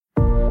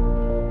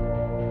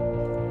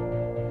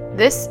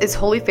This is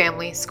Holy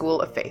Family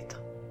School of Faith.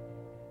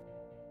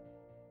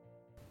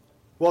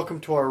 Welcome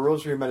to our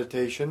Rosary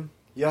Meditation.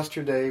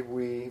 Yesterday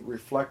we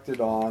reflected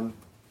on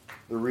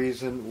the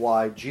reason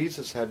why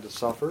Jesus had to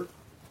suffer.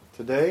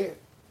 Today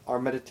our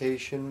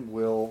meditation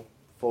will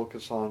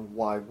focus on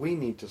why we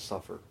need to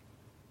suffer.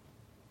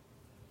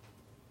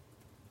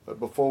 But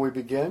before we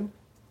begin,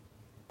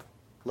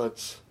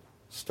 let's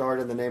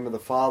start in the name of the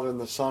Father, and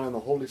the Son, and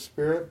the Holy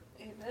Spirit.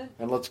 Amen.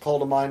 And let's call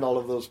to mind all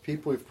of those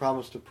people we've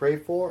promised to pray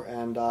for,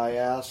 and I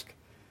ask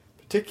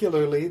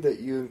particularly that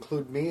you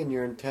include me in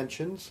your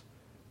intentions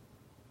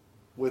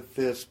with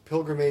this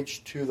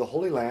pilgrimage to the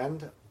Holy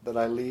Land that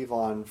I leave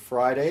on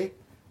Friday,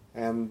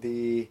 and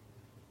the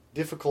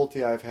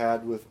difficulty I've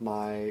had with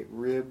my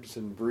ribs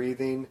and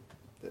breathing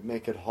that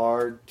make it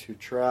hard to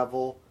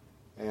travel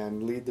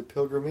and lead the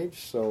pilgrimage.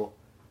 So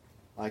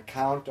I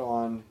count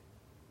on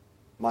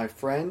my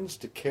friends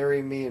to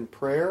carry me in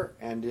prayer,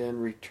 and in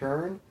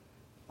return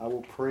I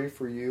will pray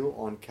for you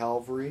on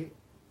Calvary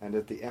and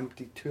at the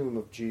empty tomb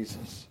of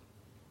Jesus.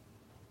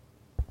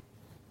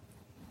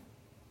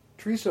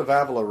 Teresa of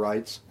Avila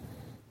writes,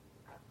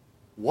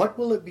 "What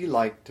will it be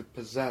like to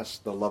possess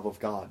the love of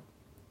God?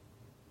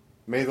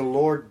 May the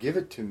Lord give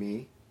it to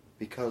me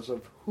because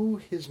of who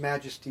His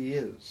Majesty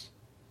is.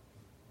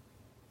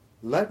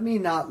 Let me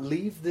not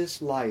leave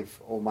this life,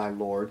 O my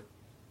Lord,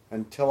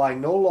 until I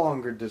no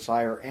longer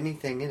desire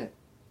anything in it.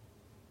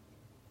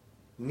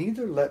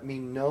 Neither let me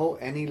know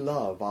any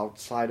love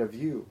outside of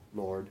you,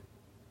 Lord,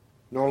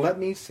 nor let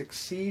me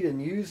succeed in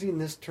using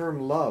this term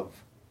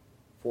love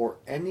for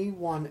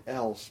anyone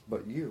else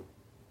but you.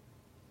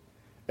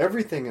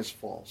 Everything is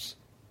false,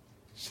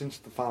 since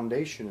the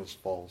foundation is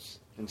false,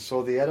 and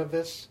so the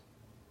edifice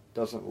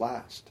doesn't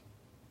last.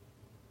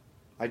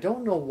 I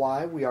don't know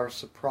why we are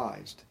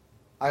surprised.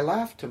 I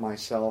laugh to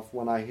myself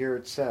when I hear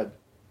it said,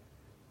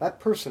 'That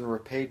person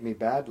repaid me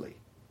badly.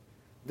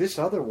 This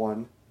other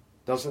one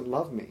doesn't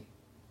love me.'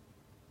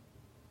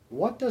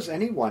 What does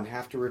anyone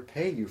have to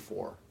repay you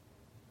for?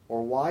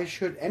 Or why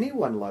should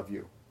anyone love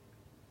you?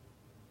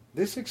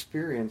 This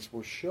experience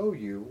will show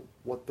you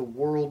what the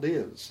world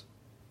is,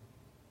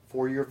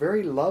 for your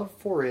very love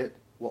for it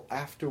will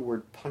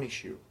afterward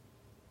punish you.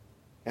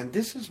 And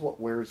this is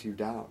what wears you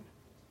down.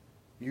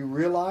 You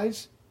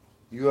realize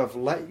you have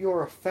let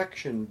your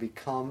affection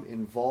become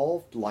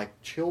involved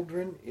like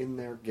children in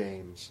their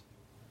games."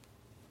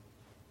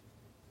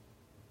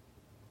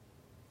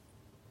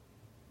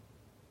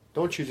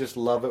 Don't you just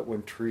love it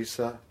when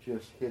Teresa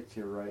just hits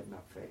you right in the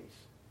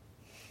face?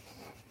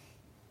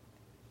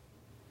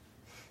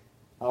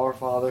 Our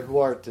Father, who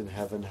art in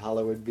heaven,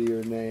 hallowed be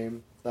your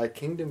name. Thy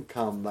kingdom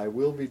come, thy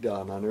will be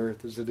done on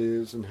earth as it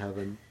is in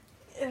heaven.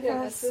 Give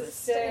us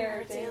this day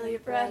our daily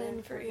bread,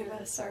 and forgive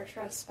us our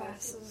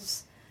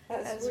trespasses,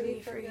 as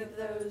we forgive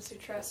those who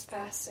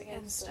trespass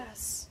against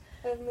us.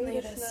 And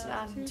lead us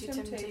not into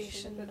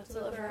temptation, but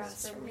deliver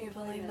us from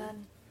evil.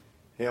 Amen.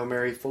 Hail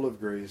Mary, full of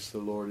grace, the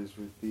Lord is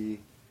with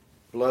thee.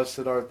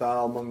 Blessed art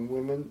thou among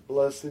women,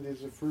 blessed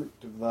is the fruit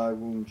of thy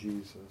womb,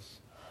 Jesus.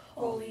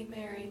 Holy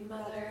Mary,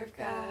 Mother of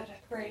God,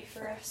 pray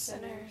for us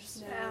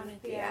sinners, now and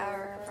at the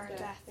hour of our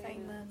death.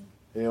 Amen.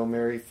 Hail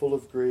Mary, full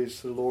of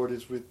grace, the Lord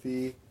is with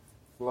thee.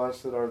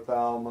 Blessed art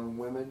thou among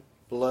women,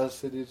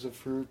 blessed is the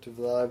fruit of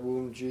thy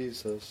womb,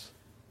 Jesus.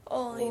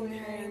 Holy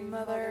Mary,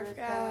 Mother of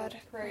God,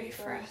 pray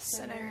for us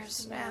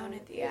sinners, now and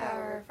at the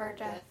hour of our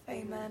death.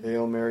 Amen.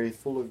 Hail Mary,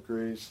 full of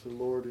grace, the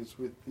Lord is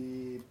with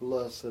thee.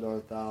 Blessed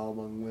art thou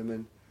among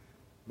women,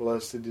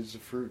 blessed is the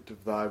fruit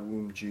of thy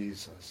womb,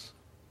 Jesus.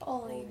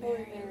 Holy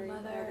Mary,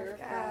 Mother of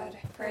God,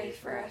 pray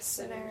for us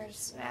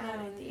sinners, now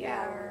and at the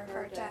hour of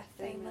our death.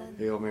 Amen.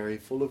 Hail Mary,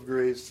 full of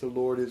grace, the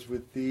Lord is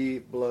with thee.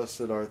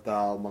 Blessed art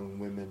thou among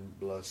women,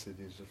 blessed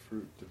is the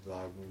fruit of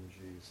thy womb,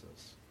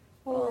 Jesus.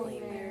 Holy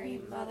Mary,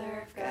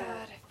 Mother of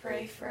God,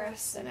 pray for us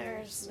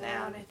sinners,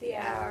 now and at the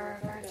hour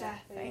of our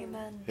death.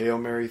 Amen. Hail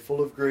Mary,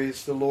 full of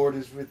grace, the Lord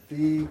is with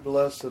thee.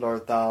 Blessed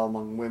art thou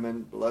among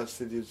women,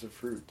 blessed is the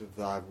fruit of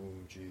thy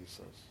womb,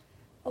 Jesus.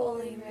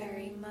 Holy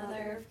Mary,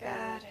 Mother of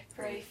God,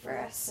 pray for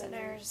us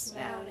sinners,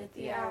 now and at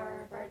the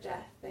hour of our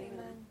death.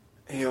 Amen.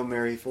 Hail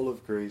Mary, full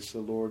of grace,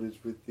 the Lord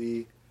is with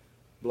thee.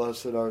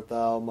 Blessed art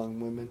thou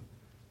among women,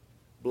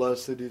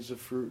 blessed is the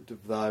fruit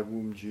of thy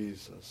womb,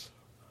 Jesus.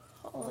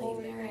 Holy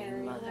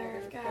Mary,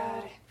 Mother of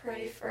God,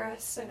 pray for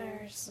us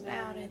sinners,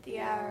 now and at the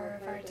hour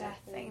of our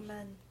death.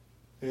 Amen.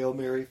 Hail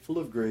Mary, full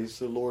of grace,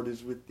 the Lord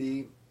is with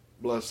thee.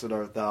 Blessed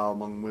art thou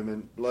among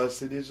women,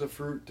 blessed is the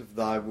fruit of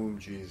thy womb,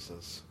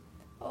 Jesus.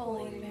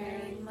 Holy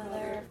Mary,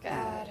 Mother of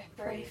God,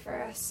 pray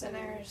for us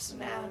sinners,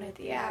 now and at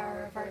the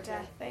hour of our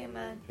death.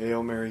 Amen.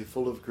 Hail Mary,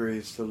 full of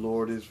grace, the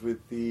Lord is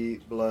with thee.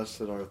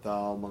 Blessed art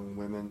thou among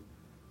women,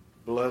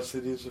 blessed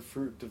is the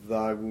fruit of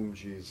thy womb,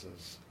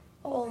 Jesus.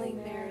 Holy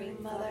Mary,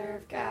 Mother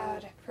of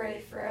God,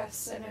 pray for us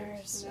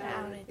sinners,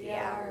 now and at the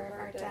hour of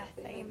our death.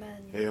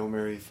 Amen. Hail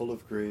Mary, full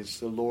of grace,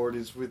 the Lord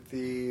is with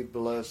thee.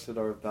 Blessed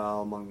art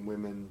thou among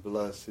women,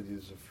 blessed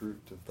is the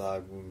fruit of thy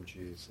womb,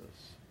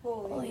 Jesus.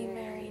 Holy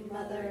Mary,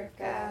 Mother of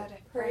God,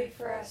 pray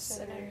for us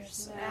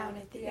sinners, now and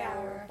at the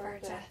hour of our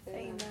death.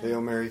 Amen.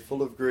 Hail Mary,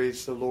 full of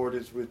grace, the Lord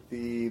is with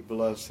thee.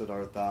 Blessed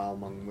art thou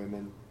among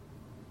women.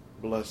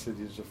 Blessed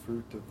is the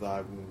fruit of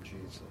thy womb,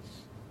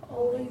 Jesus.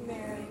 Holy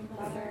Mary,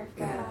 Mother of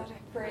God,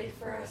 pray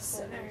for us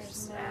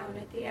sinners, now and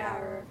at the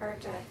hour of our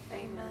death.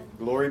 Amen.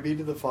 Glory be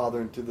to the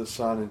Father, and to the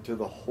Son, and to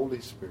the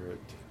Holy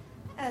Spirit.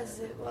 As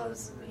it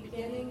was in the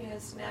beginning,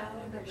 is now,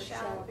 and ever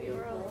shall be,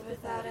 world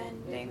without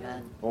end.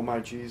 Amen. O my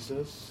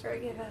Jesus,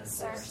 Forgive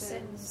us our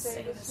sins,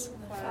 save us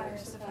from the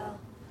fires of hell.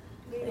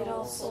 Lead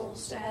all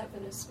souls to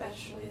heaven,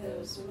 especially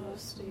those who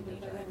most in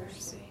need of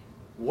mercy.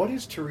 what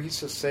is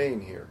Teresa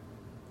saying here?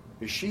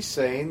 Is she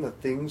saying the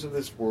things of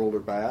this world are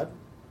bad?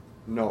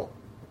 No.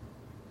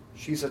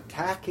 She's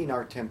attacking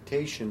our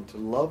temptation to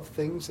love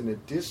things in a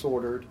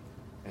disordered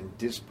and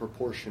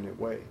disproportionate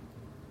way.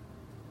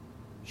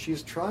 She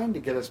is trying to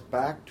get us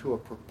back to a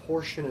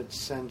proportionate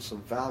sense of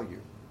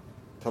value,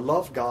 to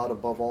love God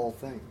above all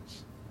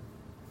things.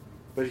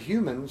 But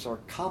humans are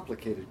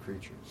complicated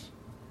creatures.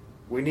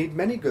 We need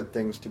many good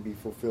things to be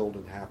fulfilled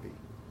and happy.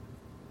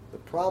 The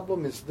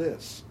problem is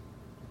this: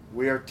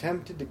 we are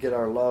tempted to get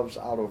our loves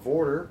out of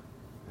order,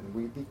 and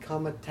we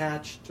become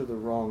attached to the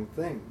wrong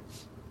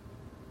things.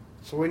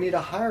 So we need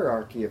a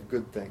hierarchy of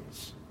good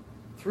things,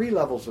 3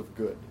 levels of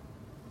good.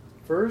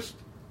 First,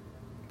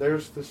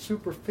 there's the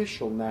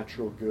superficial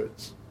natural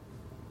goods,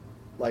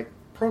 like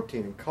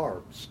protein and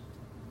carbs,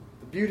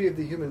 the beauty of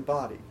the human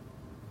body,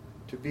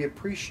 to be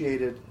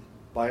appreciated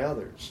by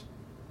others.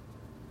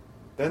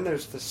 Then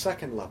there's the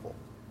second level,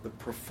 the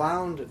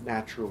profound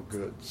natural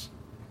goods,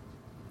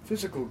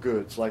 physical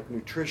goods like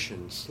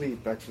nutrition,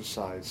 sleep,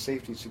 exercise,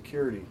 safety,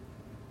 security,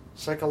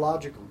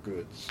 psychological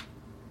goods,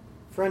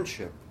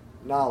 friendship,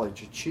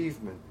 knowledge,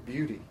 achievement,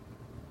 beauty.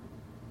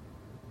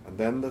 And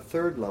then the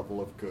third level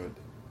of good,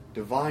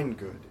 divine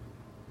good,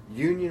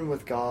 union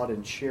with God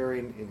and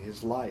sharing in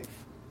His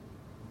life.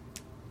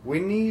 We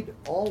need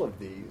all of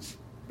these,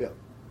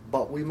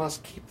 but we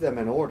must keep them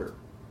in order.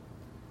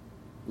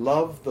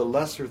 Love the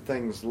lesser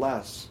things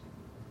less,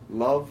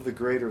 love the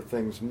greater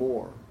things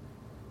more,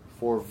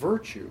 for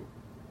virtue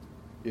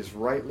is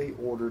rightly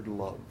ordered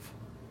love.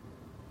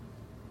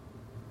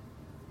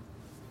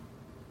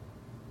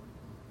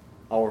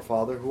 Our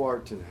Father, who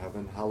art in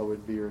heaven,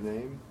 hallowed be your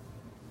name.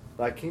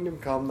 Thy kingdom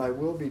come, thy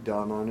will be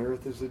done on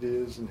earth as it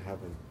is in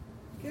heaven.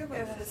 Give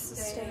us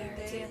this day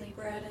our daily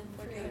bread, and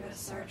forgive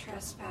us our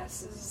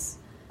trespasses,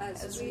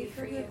 as we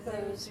forgive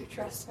those who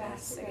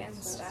trespass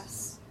against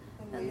us.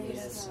 And lead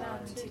us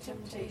not into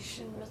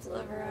temptation, but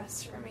deliver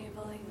us from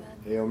evil. Amen.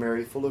 Hail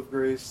Mary, full of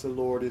grace, the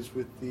Lord is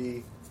with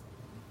thee.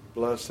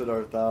 Blessed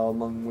art thou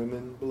among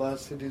women,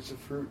 blessed is the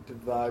fruit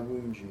of thy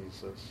womb,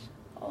 Jesus.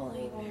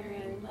 Holy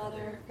Mary,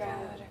 Mother of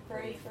God,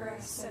 pray for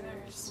us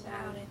sinners,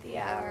 now and at the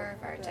hour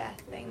of our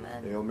death.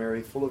 Amen. Hail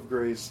Mary, full of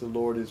grace, the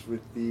Lord is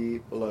with thee.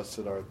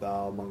 Blessed art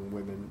thou among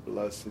women,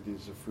 blessed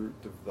is the fruit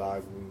of thy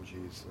womb,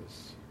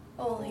 Jesus.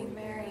 Holy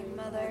Mary,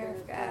 Mother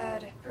of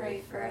God,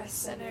 pray for us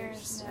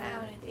sinners, now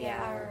and at the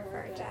hour of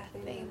our death.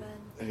 Amen.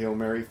 Hail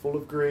Mary, full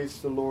of grace,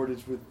 the Lord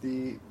is with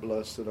thee.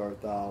 Blessed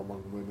art thou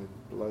among women,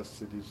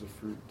 blessed is the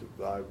fruit of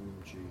thy womb,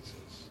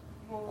 Jesus.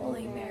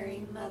 Holy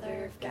Mary,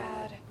 Mother of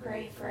God,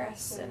 pray for us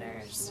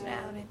sinners,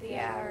 now and at the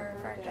hour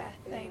of our death.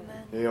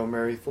 Amen. Hail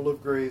Mary, full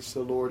of grace,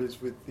 the Lord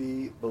is with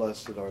thee.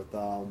 Blessed art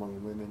thou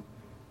among women,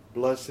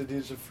 blessed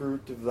is the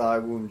fruit of thy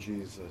womb,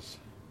 Jesus.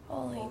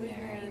 Holy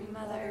Mary,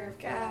 Mother of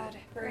God,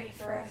 pray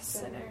for us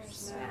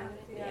sinners, now and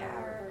at the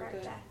hour of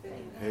our death.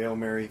 Amen. Hail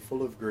Mary,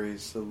 full of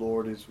grace, the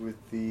Lord is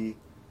with thee.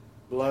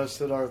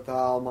 Blessed art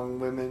thou among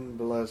women,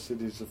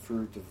 blessed is the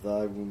fruit of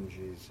thy womb,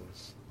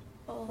 Jesus.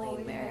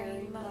 Holy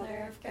Mary,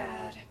 Mother of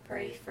God,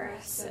 pray for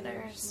us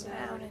sinners,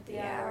 now and at the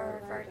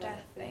hour of our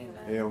death.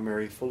 Amen. Hail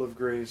Mary, full of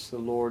grace, the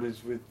Lord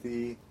is with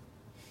thee.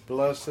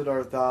 Blessed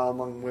art thou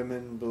among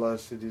women,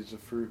 blessed is the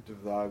fruit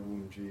of thy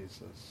womb,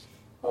 Jesus.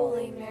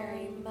 Holy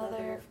Mary,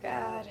 Mother of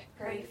God,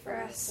 pray for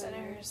us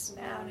sinners,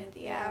 now and at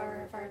the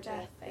hour of our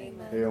death.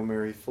 Amen. Hail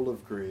Mary, full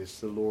of grace,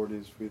 the Lord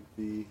is with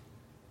thee.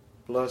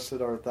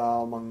 Blessed art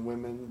thou among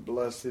women,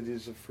 blessed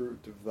is the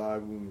fruit of thy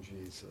womb,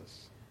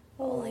 Jesus.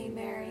 Holy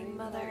Mary,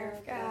 Mother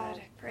of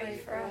God, pray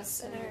for us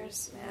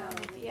sinners, now and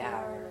at the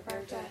hour of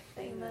our death.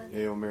 Amen.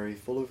 Hail Mary,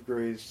 full of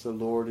grace, the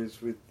Lord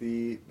is with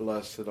thee.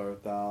 Blessed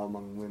art thou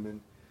among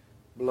women,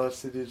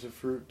 blessed is the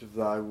fruit of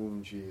thy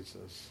womb,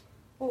 Jesus.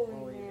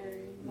 Holy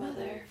Mary,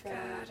 Mother of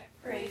God,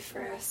 pray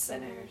for us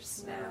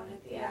sinners, now and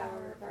at the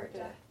hour of our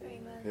death.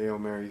 Amen. Hail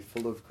Mary,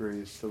 full of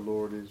grace, the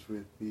Lord is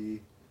with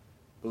thee.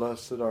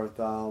 Blessed art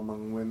thou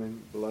among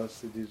women,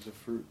 blessed is the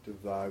fruit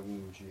of thy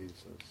womb,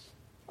 Jesus.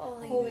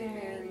 Holy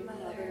Mary,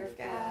 Mother of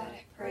God,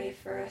 pray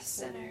for us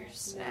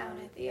sinners, now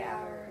and at the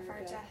hour of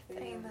our death.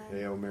 Amen.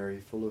 Hail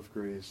Mary, full of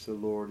grace, the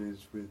Lord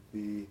is with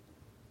thee.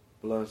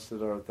 Blessed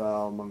art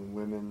thou among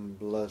women,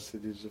 blessed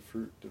is the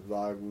fruit of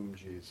thy womb,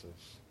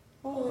 Jesus.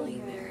 Holy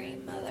Mary,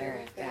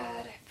 Mother of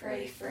God,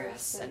 pray for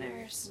us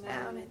sinners,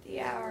 now and at the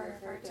hour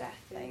of our death.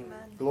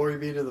 Amen. Glory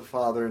be to the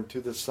Father, and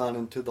to the Son,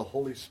 and to the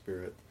Holy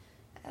Spirit.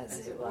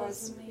 as it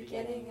was in the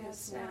beginning,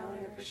 as now,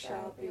 and ever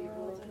shall be,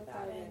 world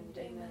without end.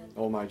 Amen.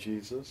 O my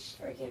Jesus,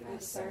 Forgive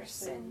us our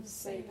sins,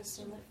 save us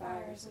from the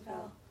fires of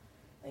hell.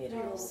 Lead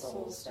all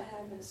souls to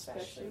heaven,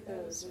 especially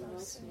those who are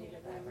most in need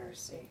of thy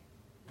mercy.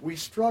 we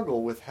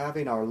struggle with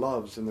having our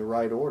loves in the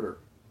right order,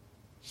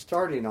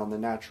 starting on the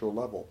natural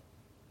level.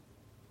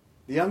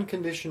 The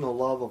unconditional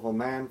love of a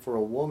man for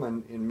a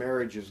woman in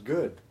marriage is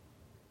good,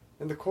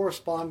 and the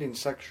corresponding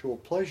sexual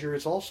pleasure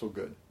is also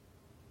good.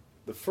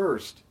 The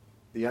first,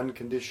 the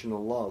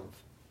unconditional love,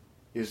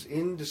 is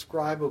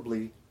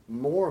indescribably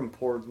more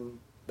important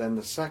than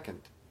the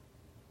second,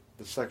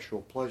 the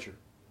sexual pleasure.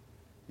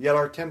 Yet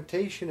our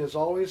temptation is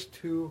always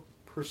to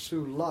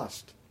pursue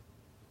lust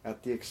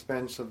at the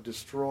expense of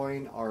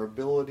destroying our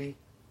ability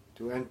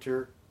to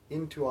enter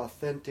into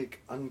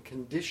authentic,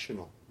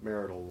 unconditional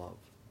marital love.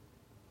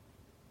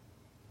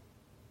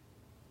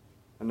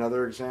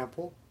 Another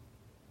example,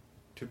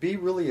 to be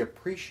really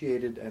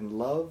appreciated and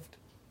loved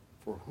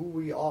for who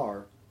we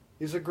are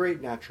is a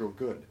great natural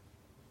good.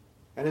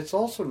 And it's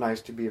also nice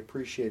to be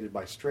appreciated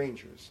by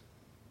strangers.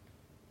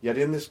 Yet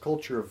in this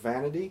culture of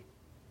vanity,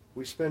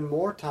 we spend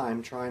more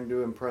time trying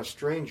to impress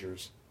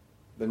strangers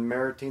than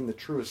meriting the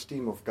true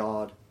esteem of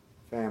God,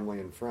 family,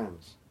 and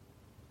friends.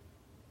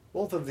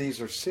 Both of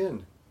these are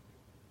sin.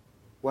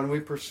 When we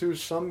pursue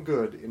some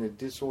good in a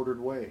disordered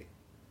way,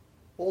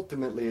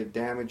 ultimately it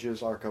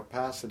damages our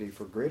capacity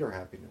for greater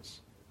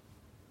happiness.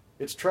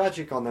 It's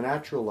tragic on the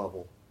natural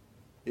level.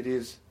 It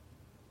is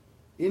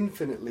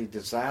infinitely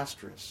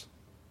disastrous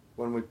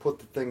when we put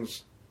the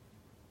things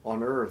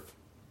on earth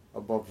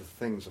above the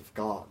things of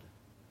God.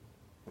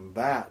 And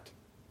that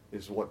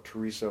is what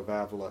Teresa of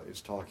Avila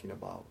is talking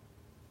about.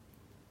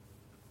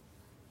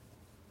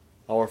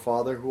 Our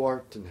Father who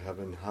art in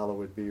heaven,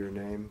 hallowed be your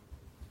name.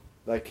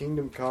 Thy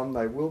kingdom come,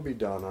 thy will be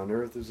done on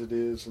earth as it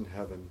is in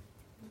heaven.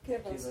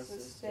 Give us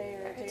this day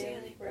our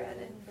daily bread,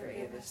 and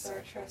forgive us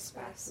our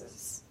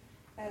trespasses,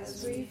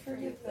 as we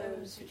forgive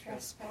those who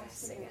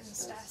trespass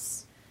against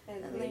us.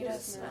 And lead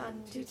us not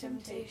into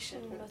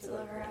temptation, but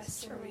deliver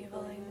us from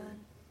evil. Amen.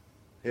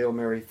 Hail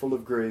Mary, full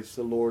of grace,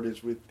 the Lord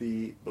is with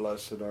thee.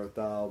 Blessed art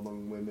thou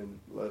among women.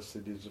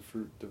 Blessed is the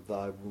fruit of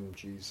thy womb,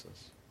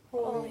 Jesus.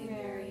 Holy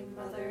Mary,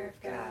 Mother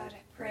of God,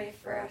 pray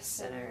for us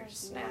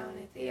sinners, now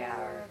and at the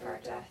hour of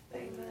our death.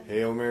 Amen.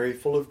 Hail Mary,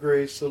 full of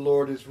grace, the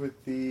Lord is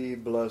with thee.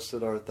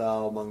 Blessed art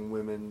thou among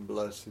women.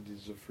 Blessed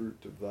is the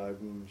fruit of thy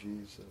womb,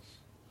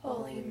 Jesus.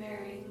 Holy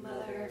Mary,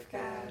 Mother of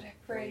God,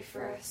 pray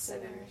for us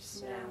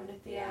sinners, now and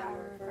at the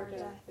hour of our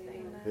death.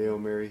 Amen. Hail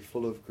Mary,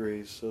 full of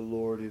grace, the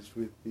Lord is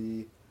with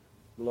thee.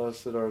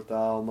 Blessed art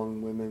thou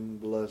among women.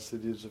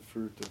 Blessed is the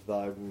fruit of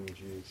thy womb,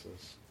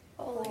 Jesus.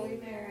 Holy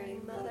Mary,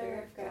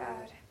 Mother of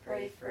God,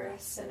 pray for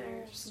us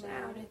sinners,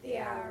 now and at the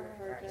hour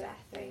of our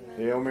death. Amen.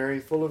 Hail Mary,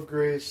 full of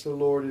grace, the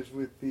Lord is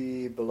with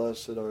thee.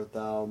 Blessed art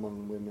thou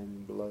among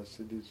women.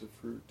 Blessed is the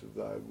fruit of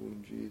thy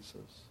womb,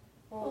 Jesus.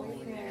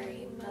 Holy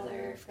Mary,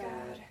 Mother of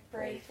God,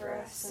 pray for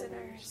us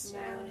sinners,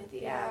 now and at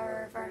the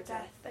hour of our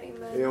death.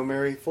 Amen. Hail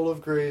Mary, full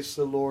of grace,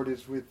 the Lord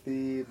is with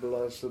thee.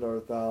 Blessed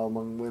art thou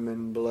among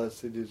women.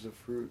 Blessed is the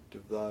fruit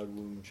of thy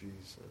womb,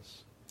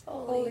 Jesus.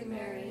 Holy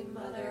Mary,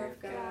 Mother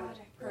of God,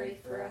 pray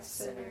for us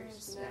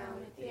sinners, now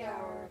and at the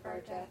hour of our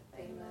death.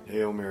 Amen.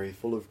 Hail Mary,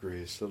 full of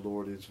grace, the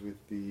Lord is with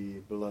thee.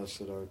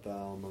 Blessed art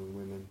thou among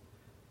women.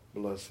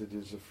 Blessed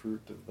is the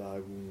fruit of thy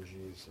womb,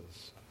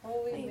 Jesus.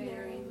 Holy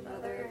Mary,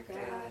 Mother of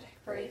God,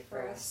 pray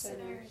for us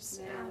sinners,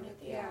 now and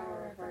at the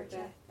hour of our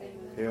death.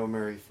 Amen. Hail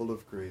Mary, full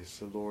of grace,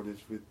 the Lord is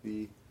with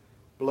thee.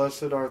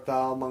 Blessed art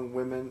thou among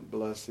women.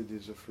 Blessed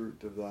is the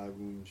fruit of thy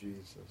womb,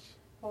 Jesus.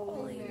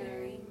 Holy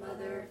Mary,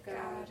 Mother of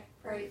God,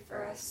 pray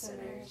for us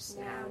sinners,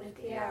 now and at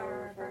the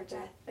hour of our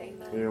death.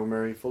 Amen. Hail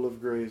Mary, full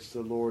of grace,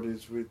 the Lord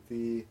is with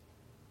thee.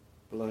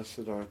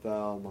 Blessed art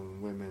thou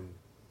among women.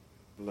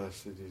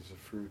 Blessed is the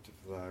fruit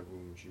of thy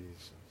womb,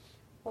 Jesus.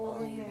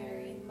 Holy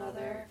Mary,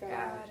 Mother of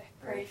God,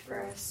 pray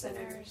for us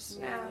sinners,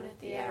 now and at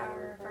the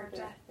hour of our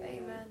death.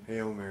 Amen.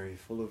 Hail Mary,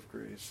 full of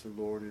grace, the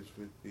Lord is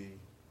with thee.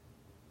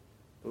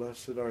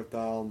 Blessed art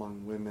thou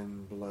among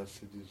women.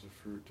 Blessed is the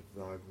fruit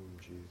of thy womb,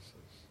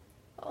 Jesus.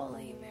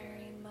 Holy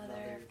Mary,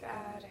 Mother of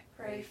God,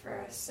 pray for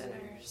us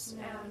sinners,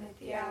 now and at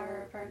the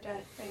hour of our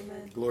death.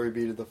 Amen. Glory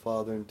be to the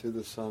Father, and to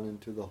the Son,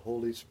 and to the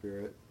Holy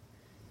Spirit.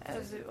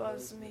 As it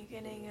was in the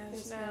beginning,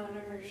 as now, and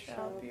ever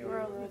shall be,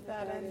 world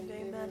without end.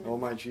 Amen. O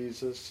my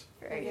Jesus,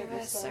 forgive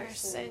us our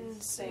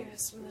sins, save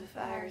us from the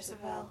fires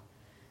of hell.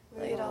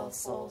 Lead all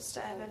souls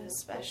to heaven,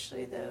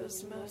 especially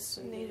those most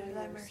in need of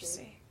thy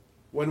mercy.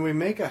 when we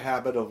make a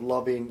habit of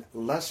loving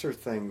lesser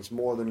things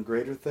more than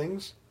greater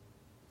things,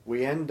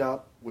 we end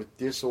up with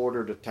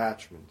disordered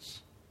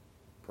attachments.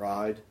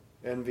 Pride,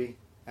 envy,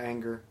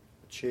 anger,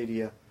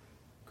 acedia,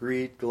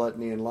 greed,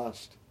 gluttony, and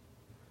lust.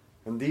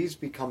 And these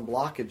become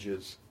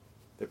blockages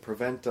that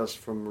prevent us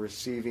from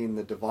receiving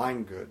the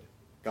divine good,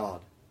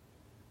 God,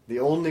 the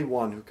only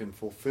one who can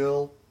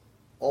fulfill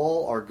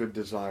all our good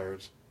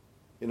desires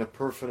in a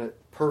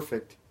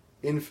perfect,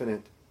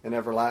 infinite, and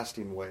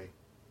everlasting way.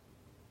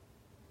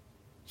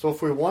 So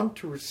if we want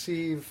to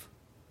receive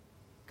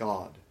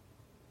God,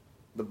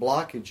 The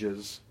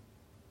blockages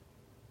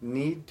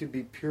need to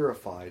be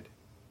purified,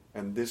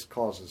 and this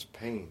causes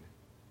pain.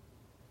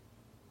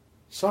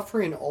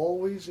 Suffering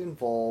always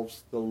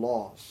involves the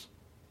loss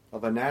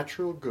of a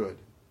natural good,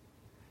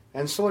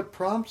 and so it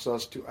prompts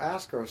us to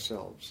ask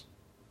ourselves,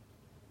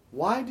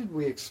 why did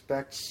we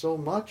expect so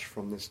much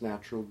from this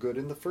natural good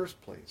in the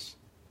first place?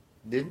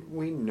 Didn't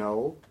we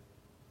know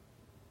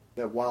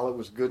that while it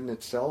was good in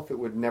itself, it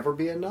would never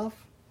be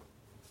enough?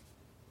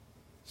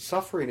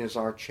 Suffering is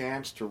our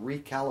chance to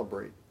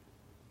recalibrate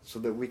so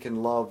that we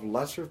can love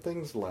lesser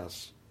things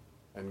less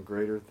and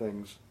greater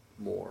things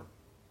more.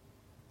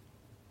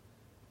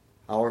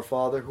 Our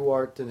Father who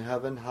art in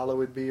heaven,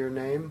 hallowed be your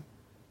name.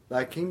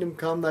 Thy kingdom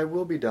come, thy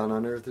will be done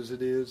on earth as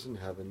it is in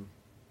heaven.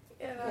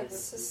 Give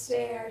us this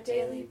day our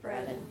daily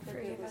bread, and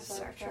forgive us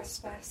our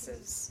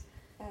trespasses,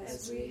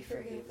 as we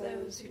forgive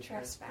those who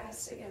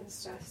trespass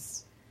against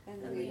us.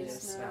 And lead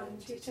us not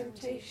into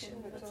temptation,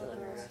 but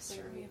deliver us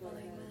from evil.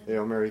 Amen.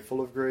 Hail Mary,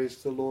 full of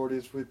grace, the Lord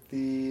is with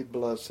thee.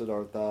 Blessed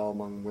art thou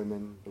among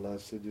women.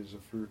 Blessed is the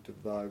fruit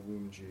of thy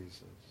womb,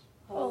 Jesus.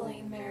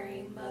 Holy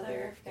Mary,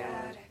 Mother of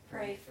God,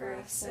 pray for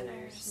us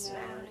sinners,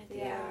 now and at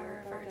the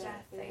hour of our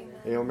death.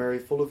 Amen. Hail Mary,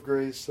 full of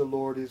grace, the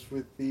Lord is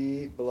with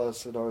thee.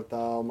 Blessed art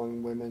thou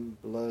among women.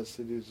 Blessed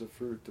is the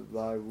fruit of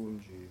thy womb,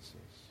 Jesus.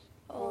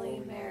 Holy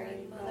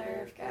Mary,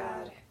 Mother of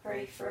God,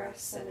 pray for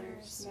us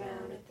sinners,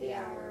 now and at the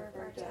hour of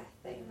our death.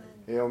 Amen.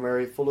 Hail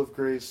Mary, full of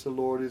grace, the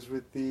Lord is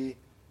with thee.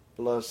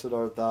 Blessed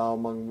art thou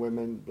among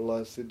women.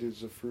 Blessed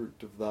is the fruit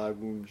of thy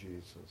womb,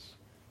 Jesus.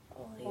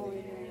 Holy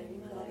Mary,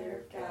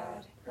 Mother of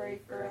God, pray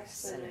for us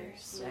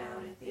sinners, now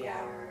and at the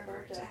hour of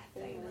our death.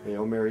 Amen.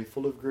 Hail Mary,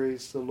 full of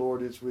grace, the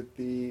Lord is with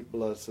thee.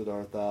 Blessed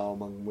art thou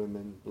among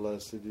women.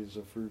 Blessed is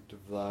the fruit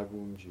of thy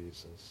womb,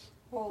 Jesus.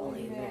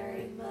 Holy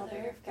Mary,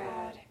 Mother of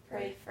God,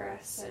 pray for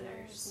us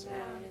sinners,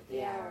 now and at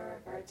the hour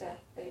of our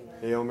death.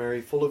 Amen. Hail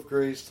Mary, full of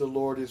grace, the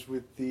Lord is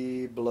with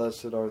thee.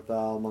 Blessed art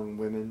thou among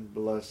women.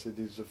 Blessed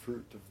is the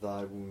fruit of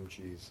thy womb,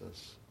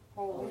 Jesus.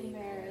 Holy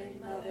Mary,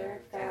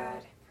 Mother of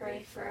God,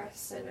 pray for us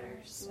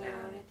sinners,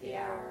 now and at the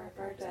hour of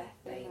our death.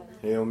 Amen.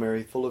 Hail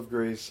Mary, full of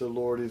grace, the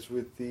Lord is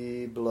with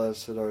thee.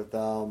 Blessed art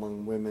thou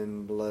among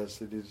women.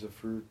 Blessed is the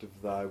fruit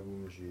of thy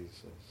womb,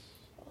 Jesus.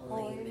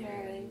 Holy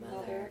Mary,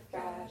 Mother of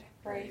God,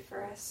 pray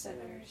for us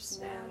sinners,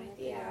 now and at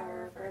the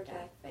hour of our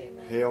death.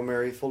 Amen. Hail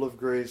Mary, full of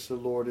grace, the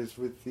Lord is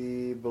with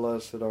thee.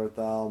 Blessed art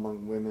thou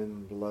among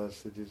women.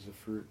 Blessed is the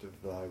fruit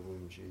of thy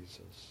womb,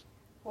 Jesus.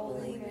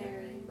 Holy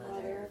Mary,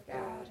 Mother of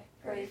God,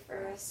 pray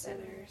for us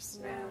sinners,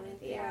 now and at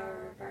the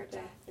hour of our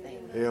death.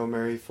 Amen. Hail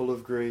Mary, full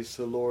of grace,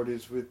 the Lord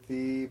is with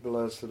thee.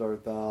 Blessed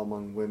art thou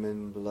among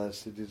women.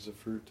 Blessed is the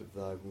fruit of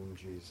thy womb,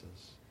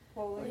 Jesus.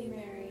 Holy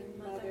Mary,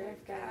 Mother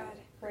of God,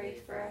 pray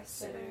for us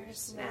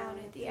sinners, now and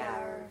at the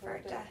hour of our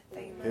death.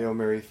 Amen. Hail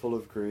Mary, full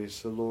of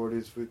grace, the Lord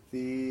is with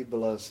thee.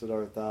 Blessed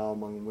art thou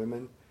among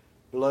women.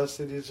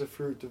 Blessed is the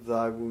fruit of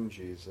thy womb,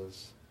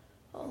 Jesus.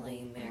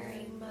 Holy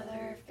Mary,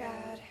 Mother of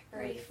God,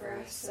 pray for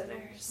us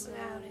sinners,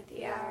 now and at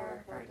the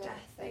hour of our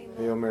death. Amen.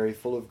 Hail Mary,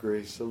 full of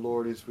grace, the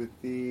Lord is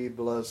with thee.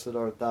 Blessed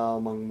art thou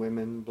among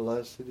women.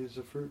 Blessed is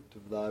the fruit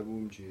of thy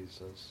womb,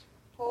 Jesus.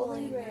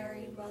 Holy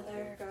Mary,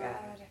 Mother of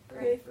God,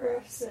 pray for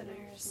us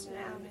sinners,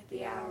 now and at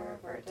the hour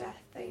of our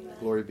death. Amen.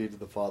 Glory be to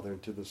the Father,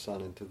 and to the Son,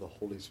 and to the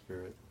Holy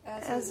Spirit.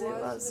 As it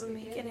was in the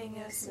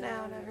beginning, as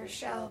now, and ever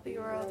shall be,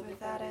 world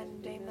without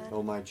end. Amen.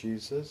 O my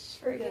Jesus,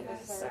 forgive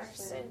us our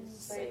sins,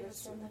 save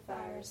us from the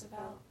fires of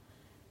hell.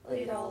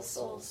 Lead all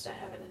souls to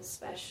heaven,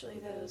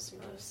 especially those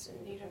most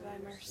in need of thy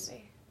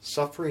mercy.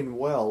 suffering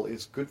well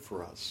is good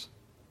for us.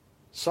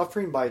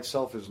 Suffering by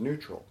itself is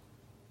neutral.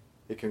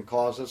 It can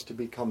cause us to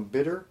become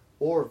bitter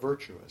or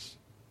virtuous.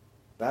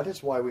 That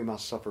is why we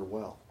must suffer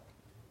well.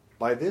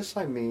 By this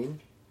I mean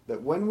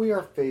that when we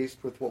are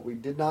faced with what we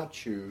did not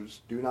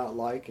choose, do not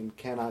like, and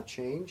cannot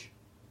change,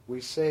 we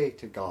say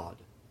to God,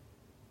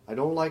 I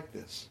don't like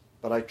this,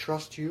 but I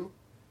trust you,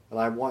 and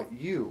I want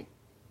you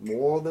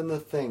more than the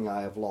thing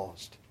I have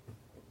lost.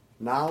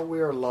 Now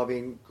we are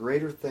loving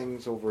greater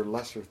things over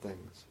lesser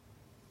things.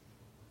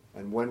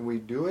 And when we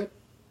do it,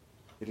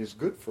 it is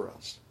good for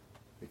us,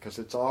 because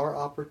it's our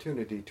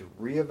opportunity to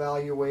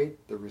reevaluate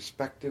the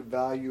respective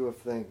value of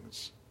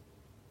things.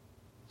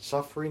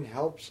 Suffering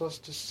helps us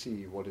to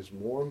see what is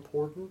more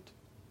important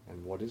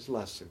and what is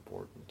less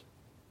important.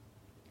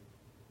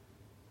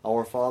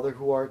 Our Father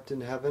who art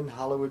in heaven,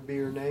 hallowed be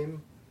your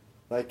name.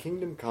 Thy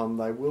kingdom come,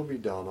 thy will be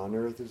done on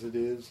earth as it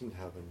is in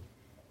heaven.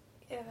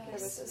 Give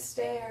us this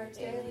day our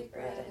daily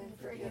bread, and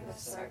forgive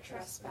us our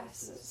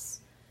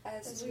trespasses,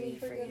 as we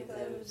forgive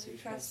those who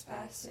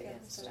trespass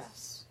against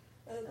us.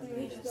 And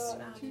lead us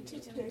not into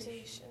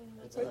temptation,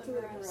 but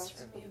deliver us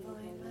from evil.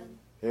 Amen.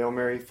 Hail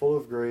Mary, full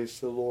of grace,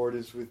 the Lord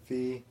is with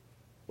thee.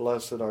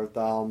 Blessed art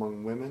thou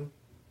among women.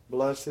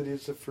 Blessed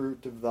is the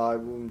fruit of thy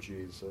womb,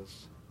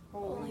 Jesus.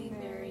 Holy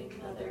Mary,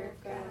 Mother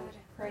of God,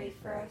 pray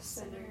for us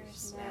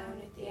sinners, now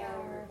and at the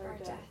hour of our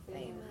death.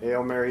 Amen.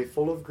 Hail Mary,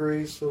 full of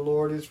grace, the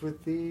Lord is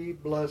with thee.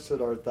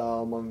 Blessed art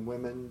thou among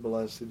women.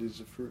 Blessed is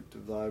the fruit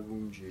of thy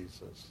womb,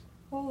 Jesus.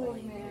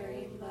 Holy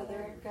Mary,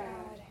 Mother of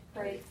God,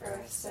 pray for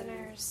us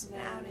sinners,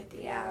 now and at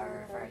the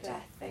hour of our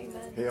death.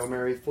 Amen. Hail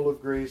Mary, full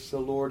of grace, the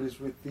Lord is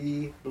with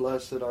thee.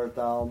 Blessed art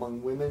thou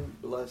among women.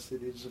 Blessed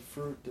is the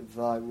fruit of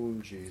thy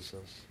womb,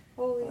 Jesus.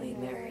 Holy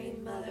Mary,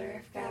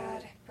 Mother of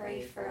God,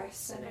 pray for us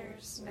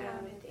sinners, now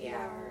and at the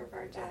hour of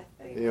our death.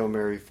 Amen. Hail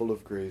Mary, full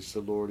of grace,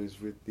 the Lord is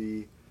with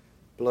thee.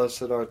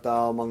 Blessed art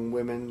thou among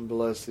women.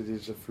 Blessed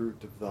is the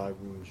fruit of thy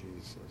womb,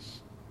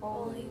 Jesus.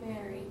 Holy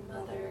Mary,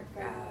 Mother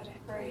of God,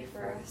 pray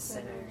for us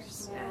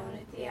sinners, now and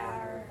at the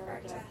hour of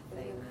our death.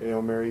 Amen.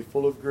 Hail Mary,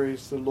 full of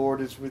grace, the Lord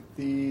is with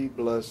thee.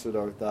 Blessed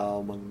art thou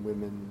among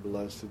women.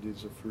 Blessed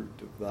is the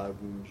fruit of thy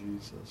womb,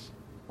 Jesus.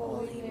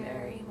 Holy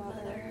Mary,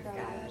 Mother of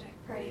God,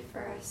 pray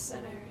for us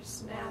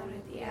sinners, now and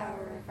at the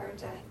hour of our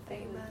death.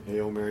 Amen.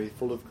 Hail Mary,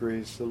 full of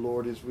grace, the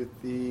Lord is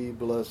with thee.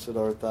 Blessed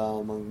art thou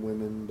among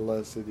women.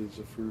 Blessed is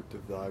the fruit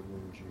of thy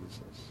womb,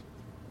 Jesus.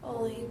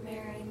 Holy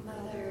Mary,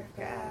 Mother of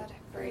God,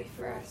 pray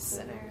for us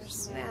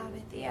sinners, now and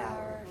at the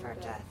hour of our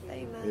death.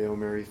 Amen. Hail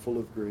Mary, full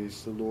of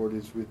grace, the Lord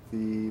is with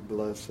thee.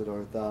 Blessed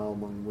art thou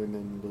among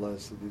women.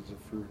 Blessed is the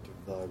fruit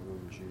of thy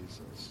womb,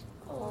 Jesus.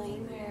 Holy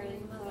Mary,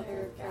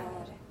 Mother of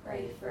God,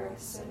 pray for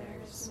us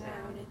sinners,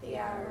 now and at the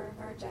hour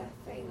of our death.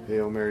 Amen.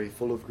 Hail Mary,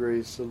 full of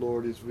grace, the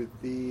Lord is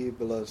with thee.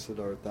 Blessed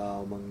art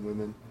thou among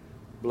women.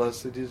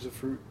 Blessed is the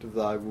fruit of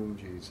thy womb,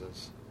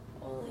 Jesus.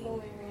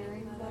 Holy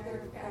Mary,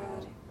 Mother of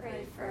God,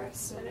 pray for us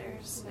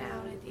sinners,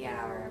 now and at the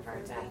hour of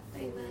our death.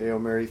 Amen. Hail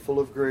Mary, full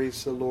of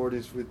grace, the Lord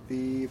is with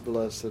thee.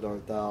 Blessed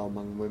art thou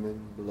among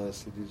women.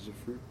 Blessed is the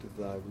fruit of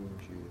thy womb,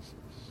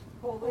 Jesus.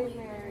 Holy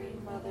Mary,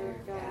 Mother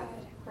of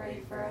God,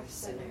 pray for us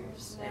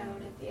sinners, now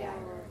and at the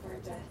hour of our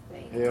death.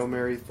 Amen. Hail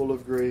Mary, full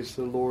of grace,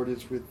 the Lord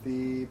is with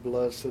thee.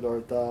 Blessed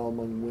art thou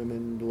among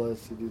women.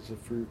 Blessed is the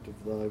fruit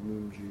of thy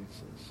womb,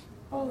 Jesus.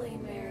 Holy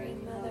Mary,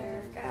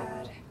 Mother of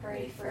God,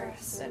 pray for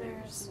us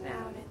sinners,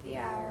 now and at the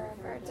hour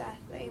of our death.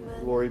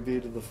 Amen. Glory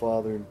be to the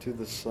Father, and to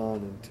the Son,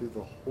 and to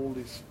the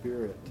Holy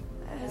Spirit.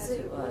 As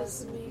it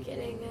was in the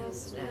beginning,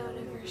 as now,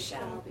 and ever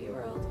shall be,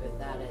 world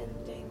without end.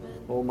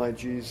 Amen. O my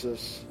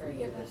Jesus,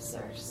 forgive us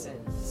our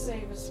sins,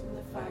 save us from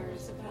the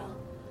fires of hell.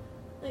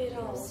 Lead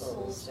all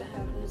souls to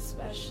heaven,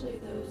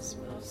 especially those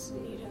most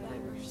in need of thy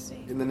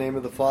mercy. in the name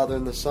of the Father,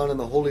 and the Son, and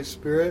the Holy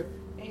Spirit,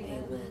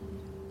 Amen.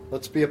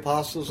 let's be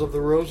apostles of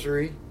the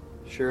Rosary.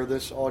 Share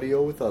this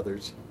audio with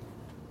others.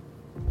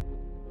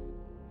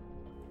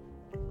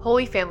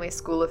 Holy Family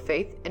School of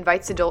Faith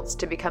invites adults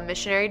to become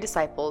missionary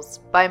disciples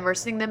by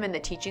immersing them in the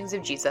teachings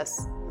of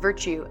Jesus,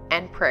 virtue,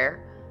 and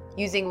prayer,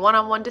 using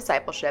one-on-one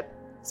discipleship,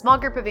 small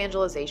group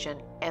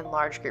evangelization, and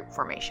large group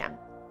formation.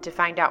 To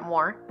find out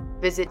more,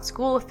 visit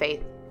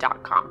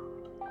schooloffaith.com.